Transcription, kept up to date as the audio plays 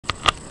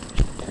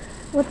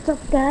What's up,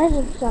 guys?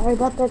 I'm sorry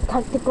about the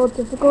technical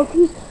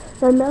difficulties.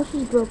 My mouse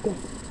is broken.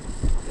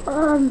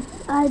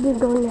 I've been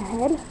going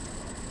ahead.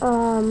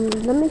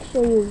 Let me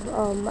show you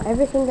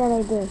everything that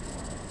I did.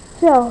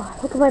 So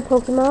look at my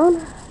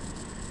Pokemon.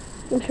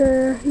 I'm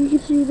sure you can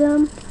see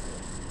them.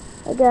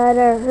 I got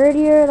a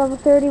Herdier level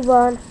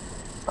 31,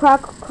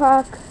 Croc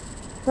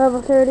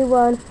level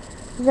 31,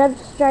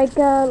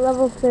 Zebstrika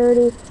level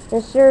 30,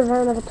 and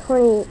Servon level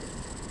 28.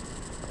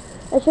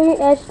 I'm sure you're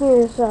asking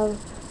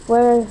yourself,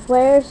 where's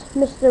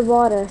Mr.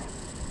 Water?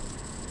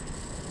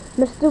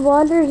 Mr.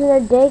 Wander's in a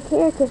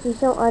daycare because he's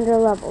so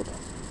underleveled.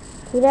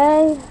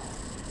 Today,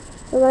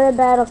 we're going to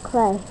battle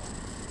Clay.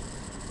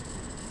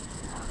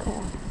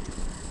 Okay.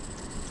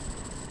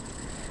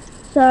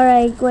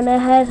 Sorry, when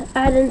I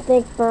didn't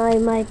think my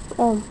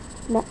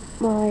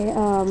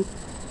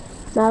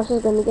mouse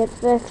was going to get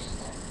fixed.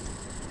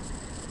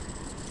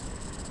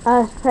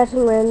 I was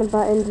pressing random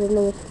buttons and it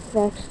was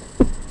fixed.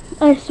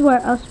 I swear,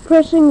 I was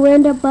pressing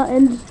random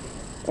buttons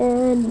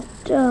and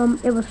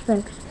it was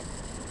fixed.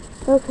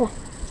 Okay.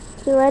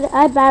 So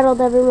I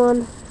battled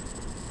everyone.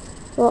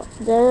 Well,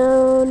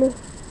 down.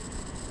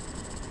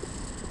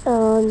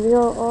 You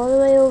go all the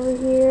way over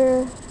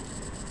here.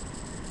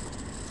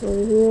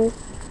 Over here.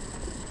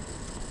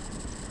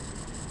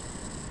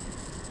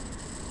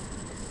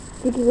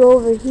 You can go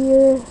over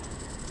here.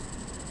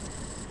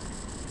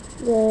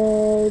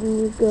 Then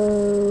you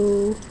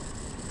go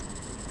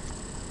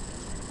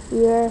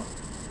here.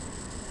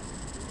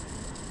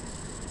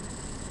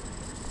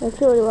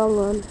 Actually, the wrong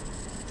one.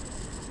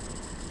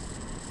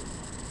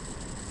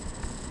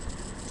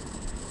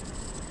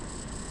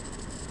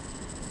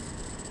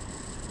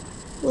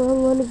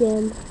 Wrong one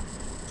again.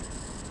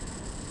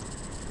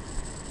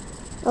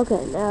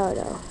 Okay, now I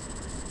know.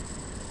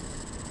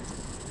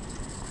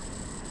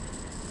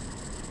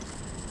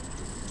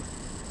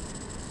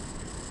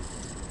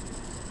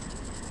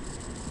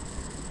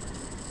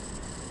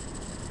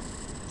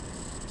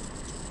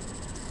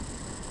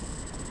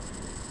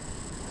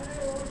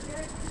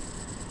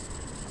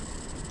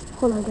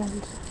 Hold on, guys.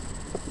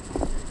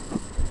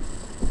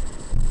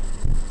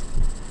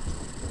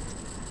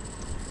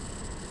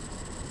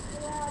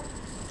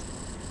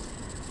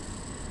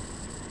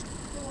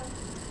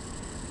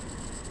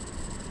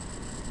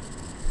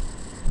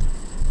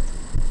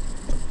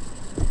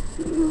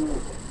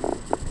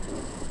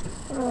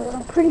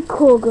 Pretty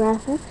cool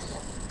graphics.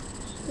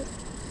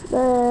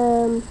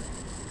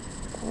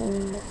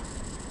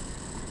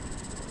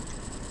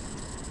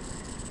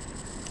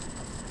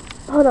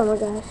 Hold on, my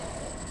guys.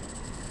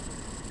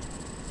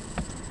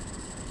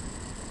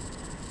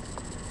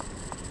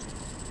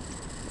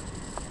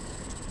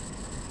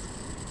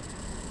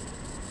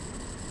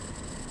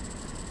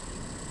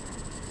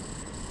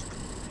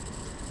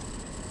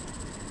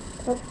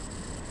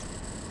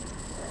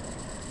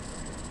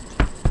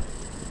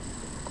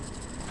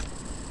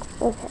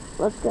 Okay,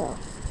 let's go.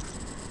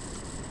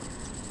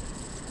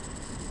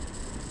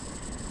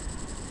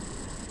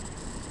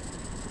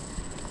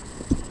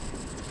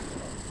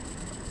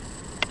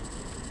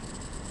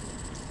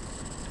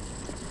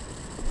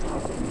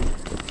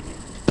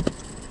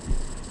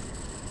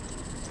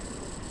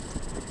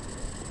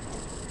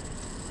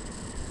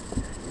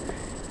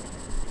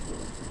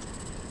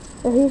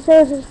 And he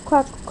says his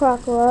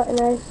crocodile,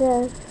 and I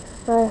said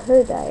my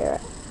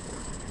Herdier.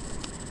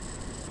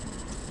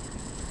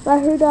 My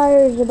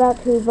Herdier is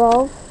about to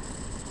evolve.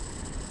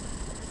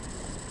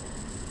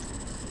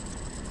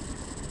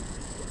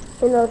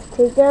 And those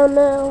take down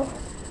now.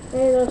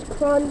 And those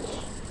crunch.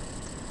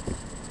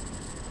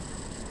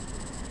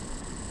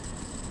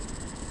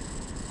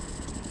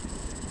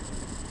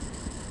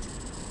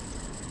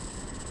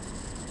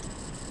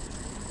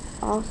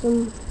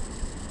 Awesome.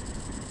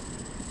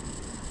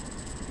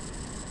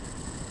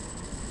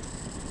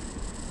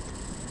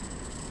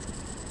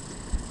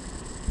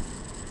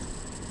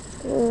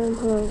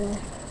 Hold on, guys.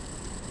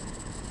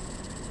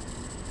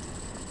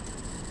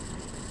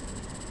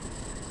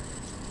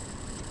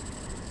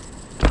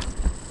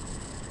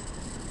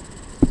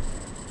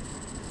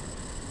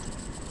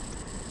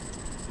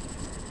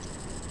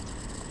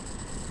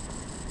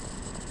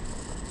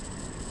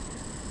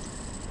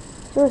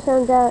 So we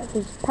send out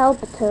his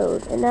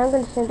Palpitoad, and now I'm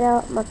going to send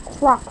out my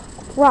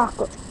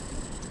Crocker.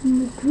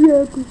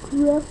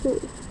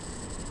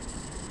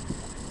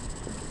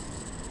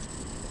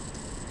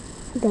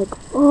 Like,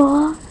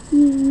 oh,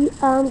 yeah,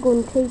 I'm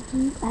going to take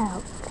you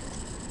out.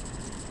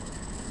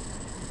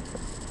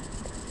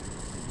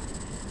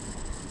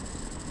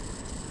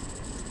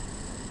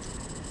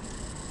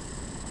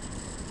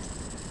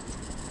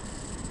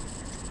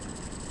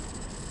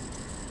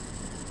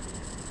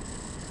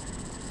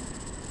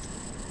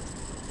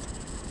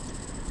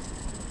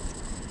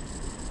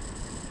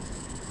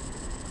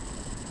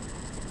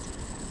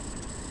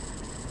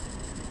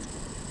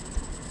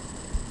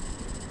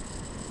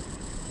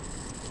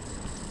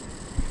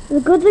 The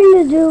good thing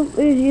to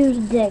do is use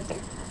Dig.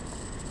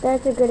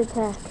 That's a good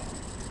attack.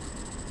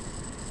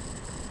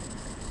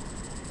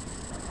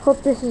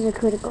 Hope this is a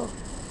critical.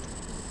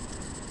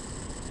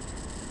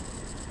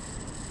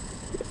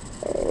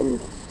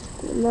 And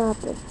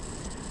Nothing.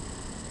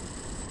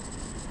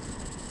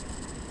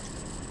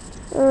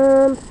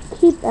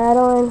 Keep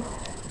battling.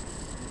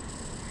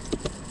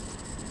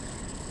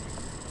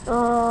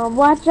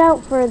 Watch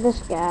out for this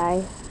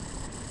guy.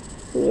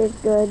 He is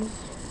good.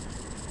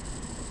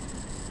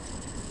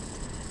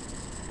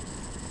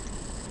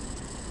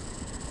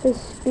 His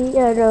speed,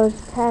 no,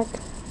 his attack.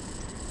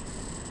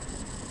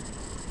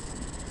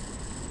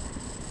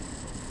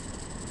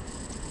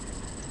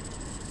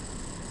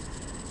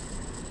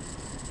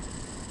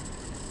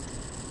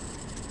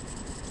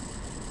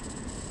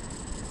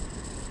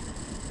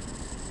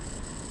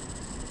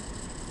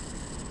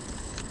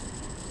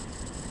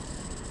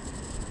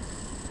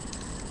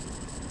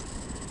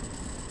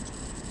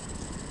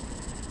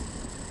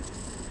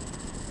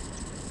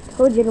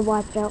 Told you to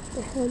watch out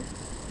for him.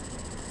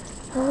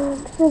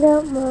 Set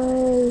out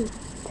my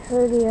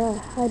 30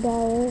 high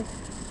dyer.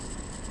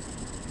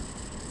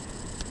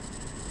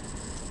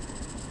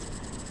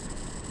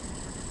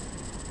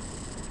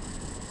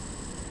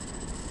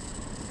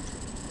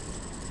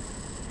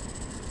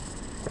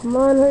 Come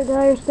on, high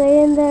dyer,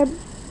 stay in there.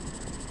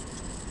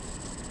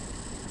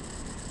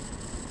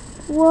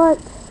 What?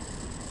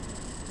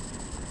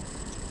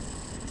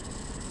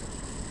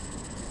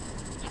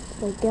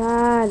 Oh my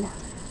God.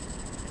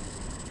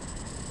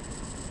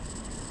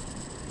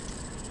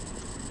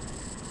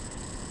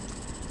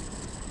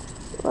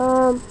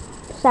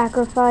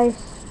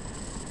 Sacrifice.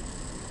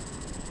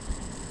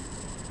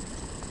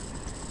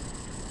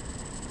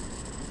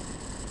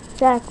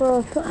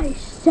 Sacrifice,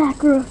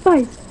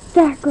 sacrifice,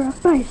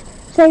 sacrifice.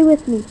 Say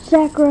with me,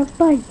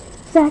 sacrifice,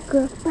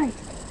 sacrifice,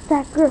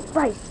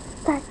 sacrifice,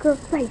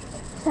 sacrifice,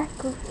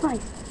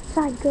 sacrifice,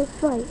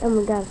 sacrifice. Oh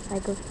my God,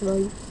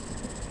 sacrifice.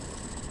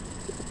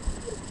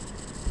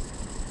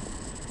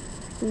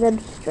 Then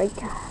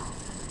strike.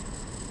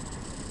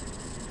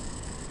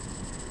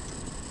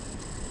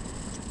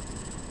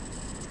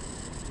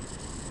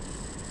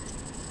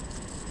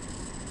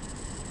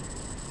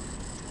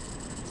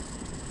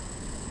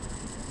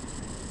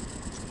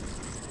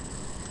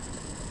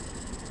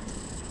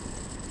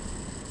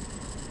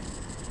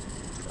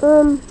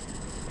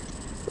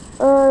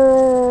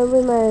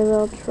 We might as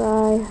well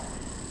try.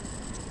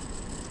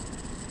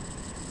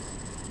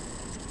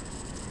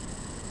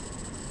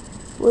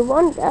 We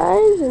won,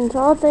 guys, and it's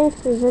all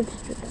thanks to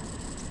Zipster.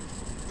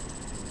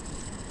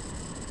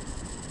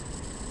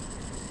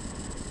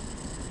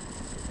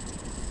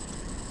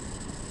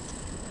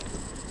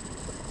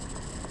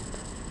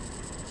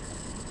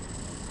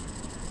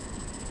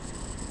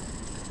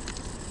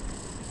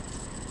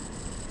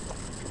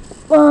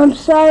 Well, I'm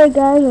sorry,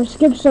 guys, I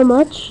skipped so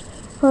much.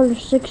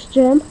 106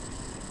 gem.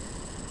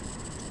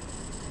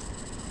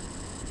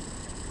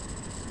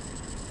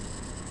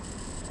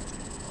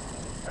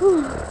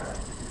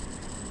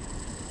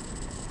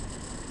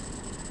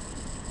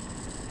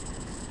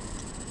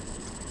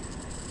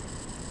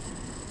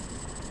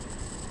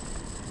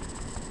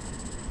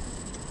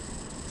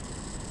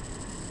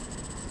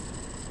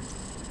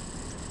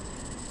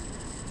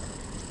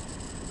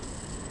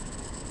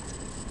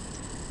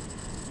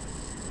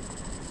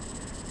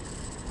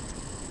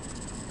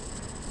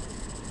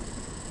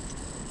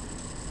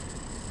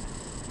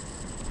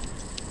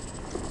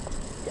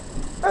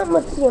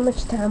 Let's see how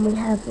much time we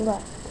have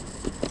left.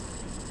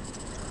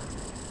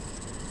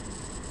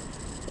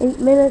 8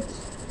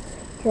 minutes.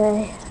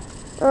 Okay.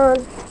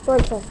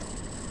 1 second.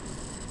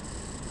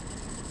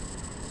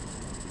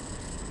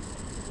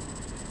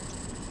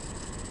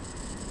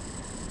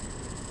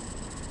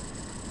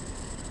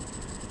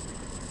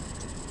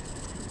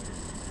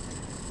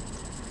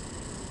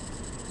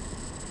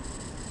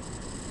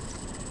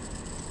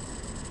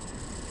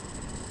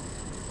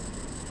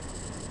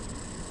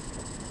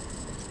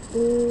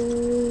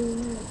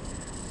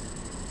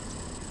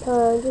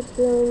 Just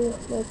feeling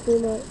my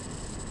peanut.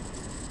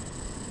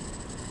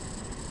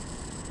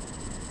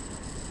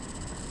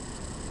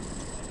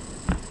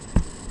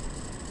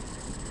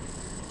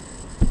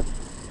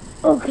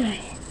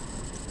 Okay.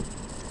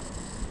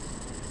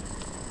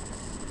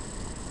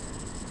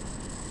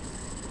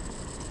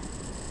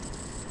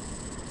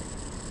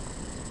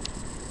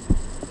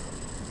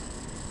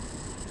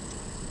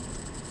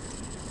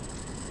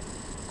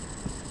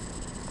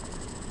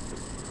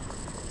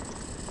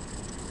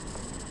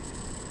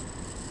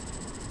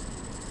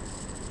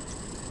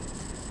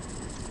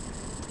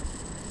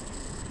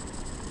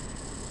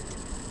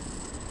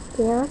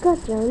 Yeah, I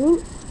got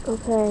Johnny.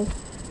 Okay.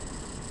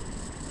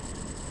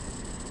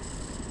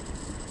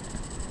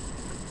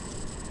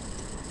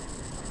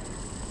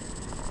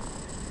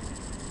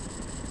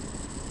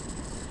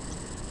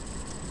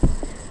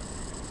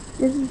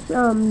 This is,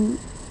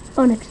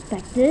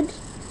 unexpected.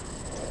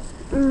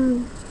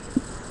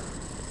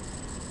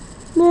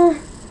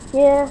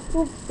 Yeah,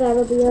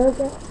 that'll be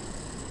okay.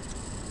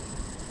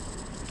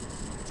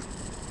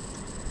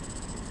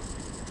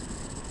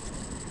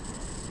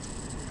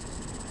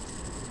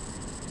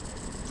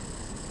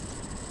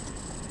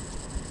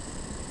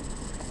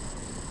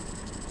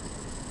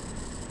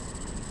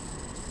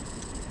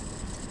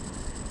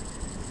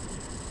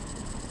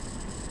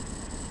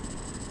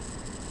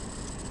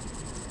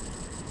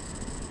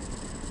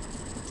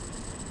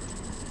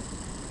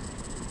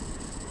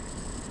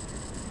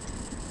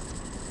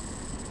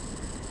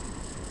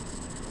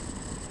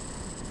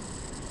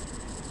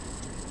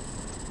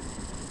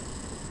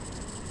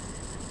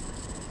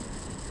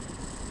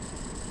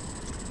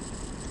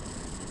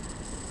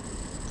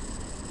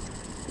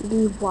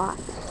 the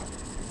watts,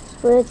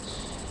 which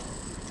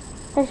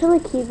actually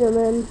keep them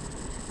in.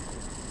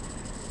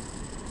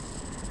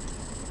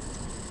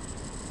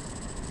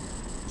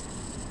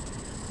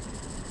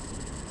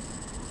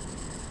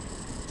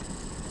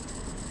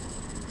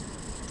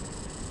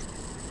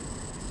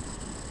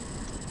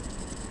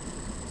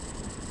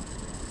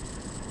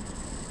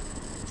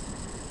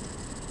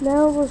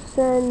 Now we'll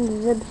send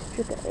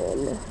Zipstrika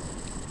in.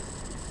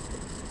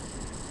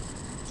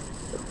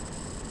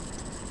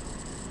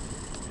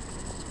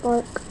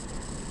 Spark.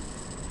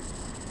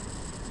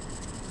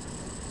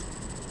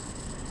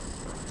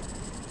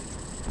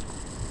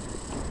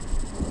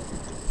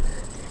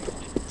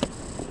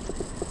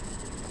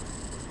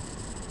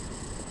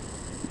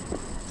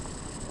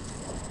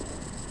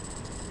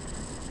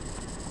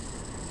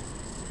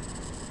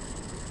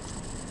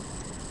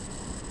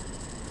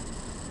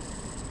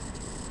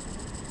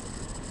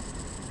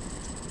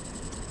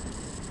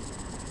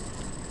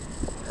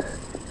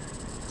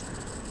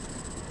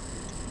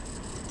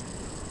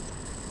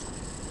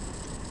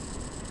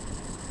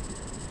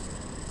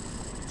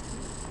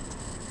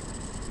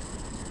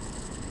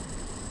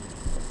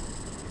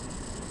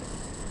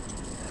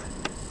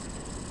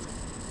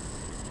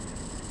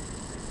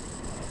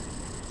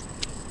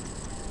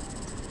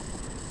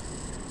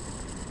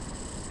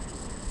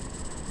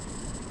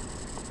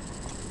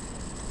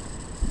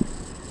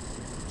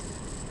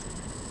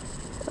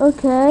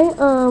 Okay,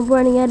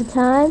 running out of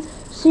time.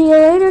 See you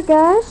later,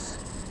 guys.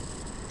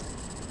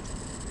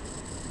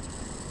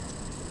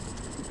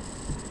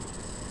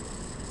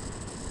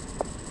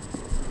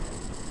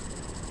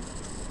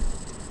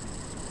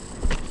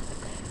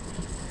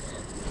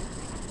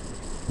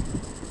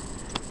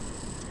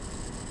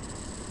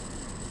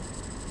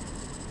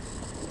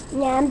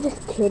 Yeah, I'm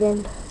just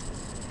kidding.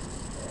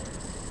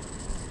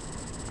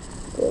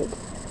 Good.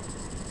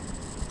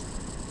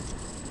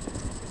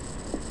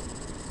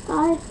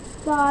 I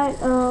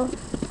thought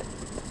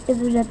it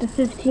was at the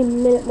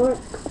 15-minute mark,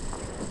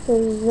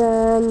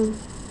 because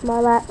my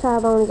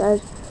laptop only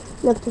goes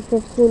up to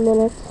 15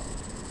 minutes.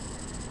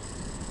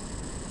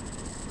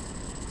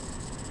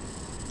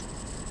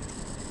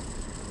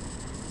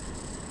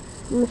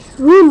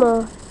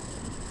 Mushrooma?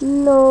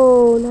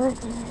 No, not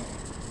that.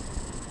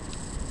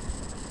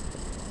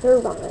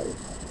 Turbine.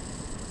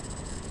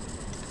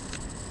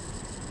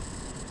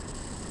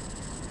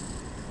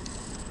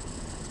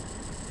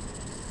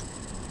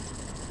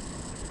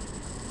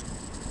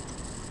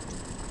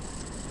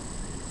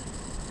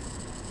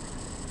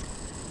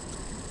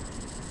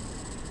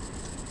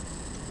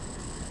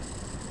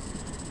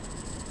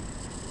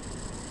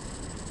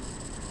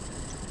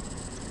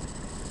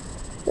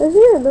 Doesn't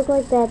it look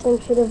like that thing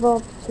should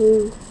evolve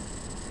too?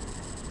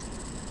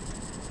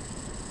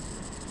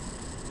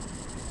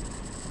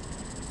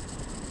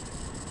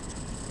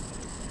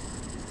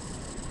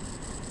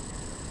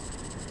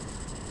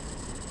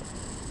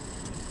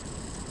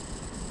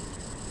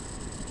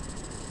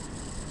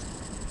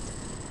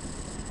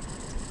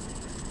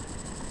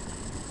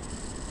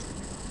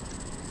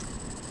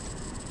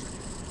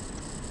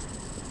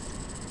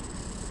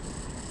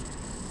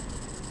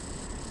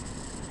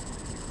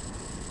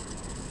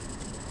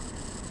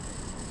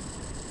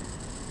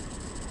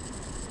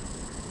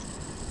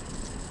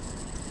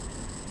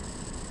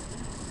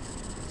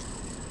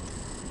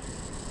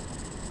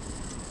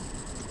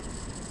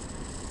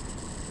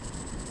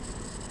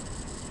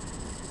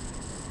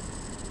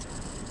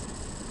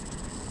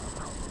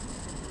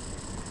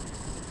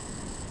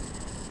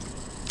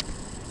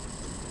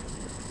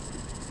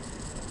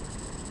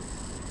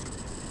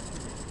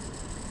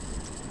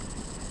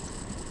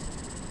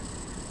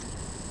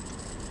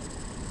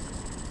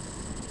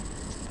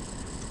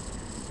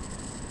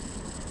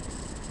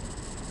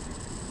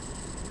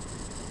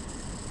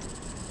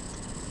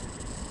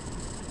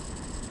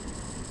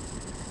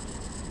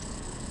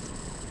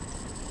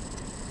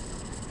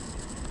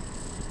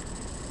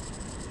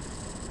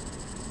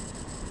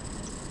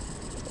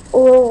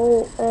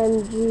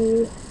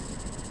 OMG.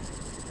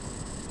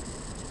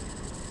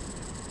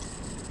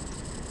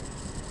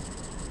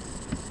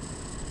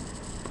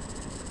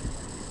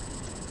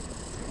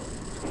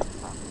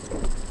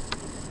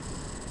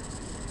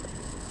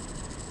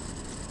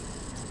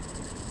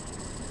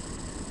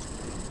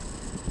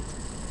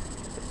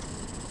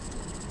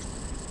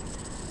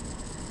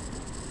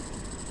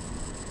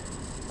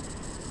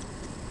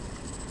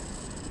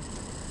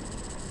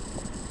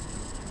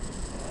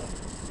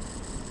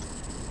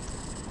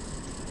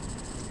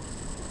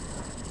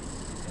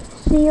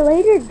 See you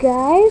later,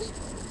 guys.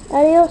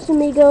 Adios,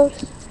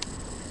 amigos.